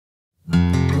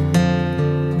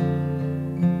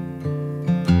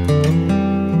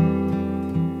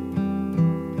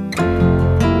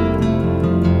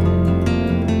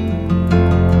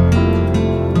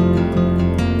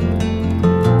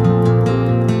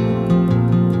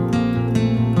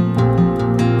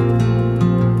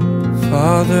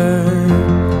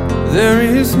Father, there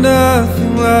is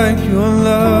nothing like your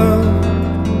love.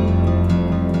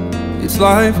 It's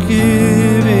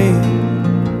life-giving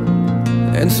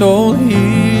and soul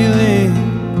healing.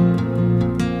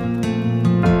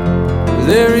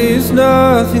 There is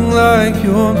nothing like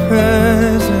your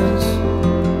presence.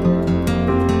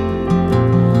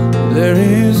 There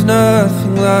is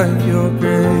nothing like your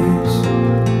grace.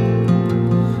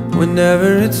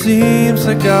 Whenever it seems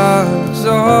like I'm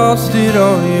exhausted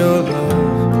on your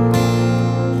love,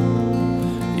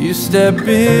 you step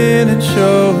in and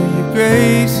show your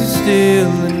grace is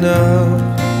still enough.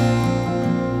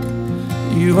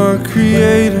 You are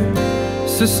creator,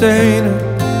 sustainer,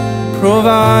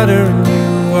 provider, and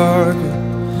you are good.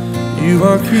 You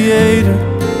are creator,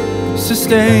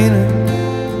 sustainer,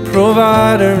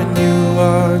 provider, and you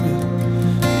are good.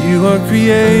 You are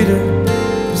creator,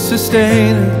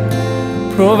 sustainer,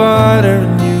 provider,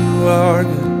 and you are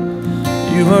good.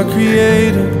 You are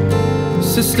creator,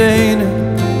 sustainer,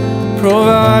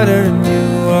 provider, and you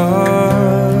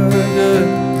are good.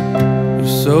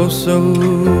 You're so, so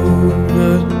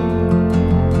good.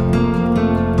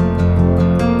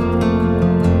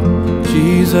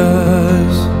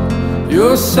 Jesus,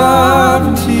 your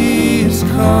sovereignty is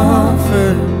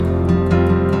comfort.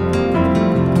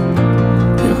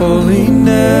 Your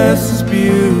holiness is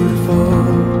beautiful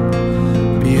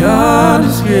beyond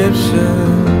description.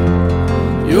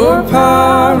 Your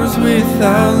power is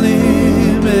without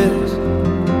limits.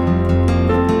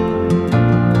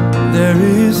 There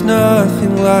is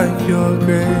nothing like your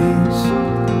grace.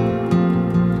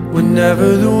 Whenever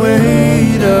the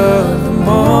weight of the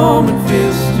moment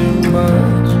feels too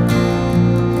much,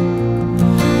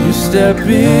 you step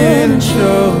in and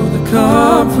show the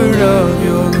comfort of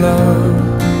your love.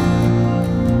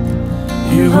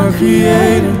 You are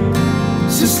creator,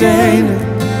 sustainer,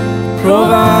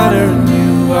 provider, and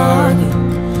you are good.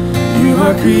 You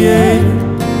are creator,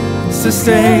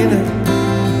 sustainer,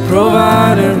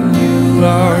 provider, and you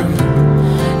are good.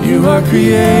 You are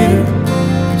creator,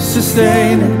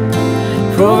 sustainer,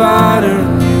 provider,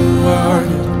 and you are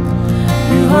good.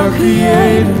 You are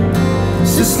creator,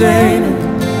 sustainer,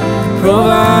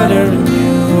 provider, and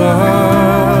you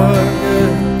are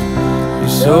good. You're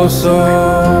so, so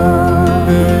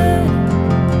good.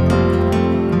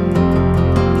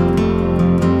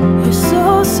 You're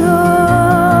so, so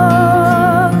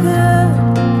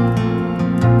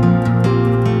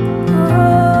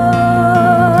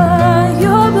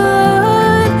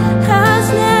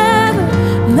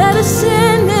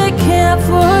sin that can't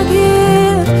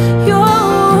forgive. Your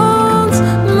wounds,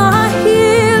 my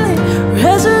healing,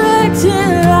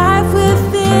 resurrecting life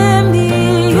within me.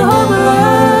 Your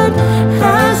blood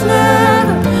has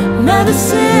never met a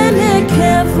sin that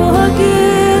can't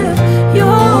forgive. Your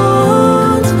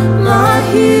wounds, my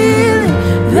healing,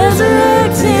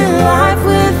 resurrecting life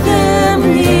within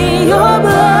me. Your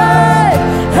blood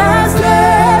has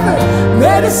never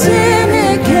met a sin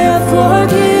that can't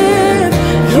forgive.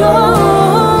 Your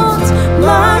wounds,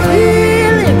 my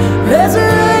healing,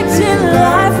 resurrecting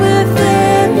life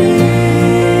within me.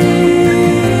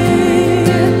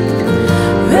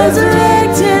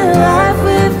 Resurrecting life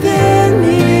within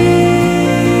me.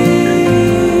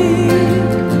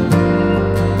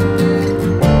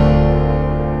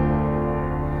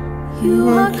 You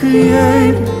are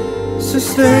creator,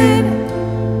 sustainer,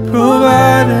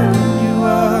 provider, and you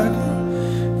are good.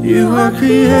 You are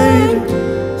creator,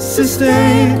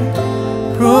 sustainer,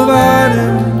 provider,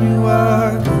 and you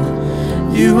are good.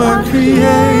 You are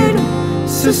creator,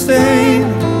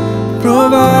 sustainer,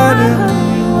 provider, and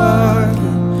you are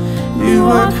good. You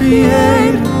are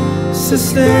creator,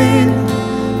 sustainer,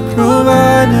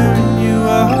 provider, and you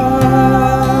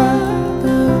are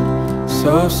good.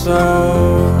 So, so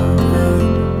good.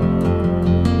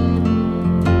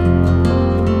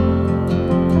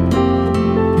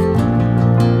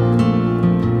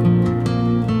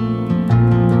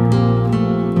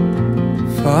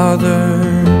 Father,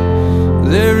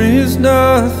 there is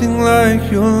nothing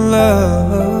like your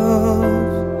love.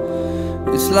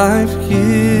 It's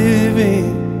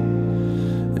life-giving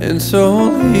and so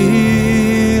healing.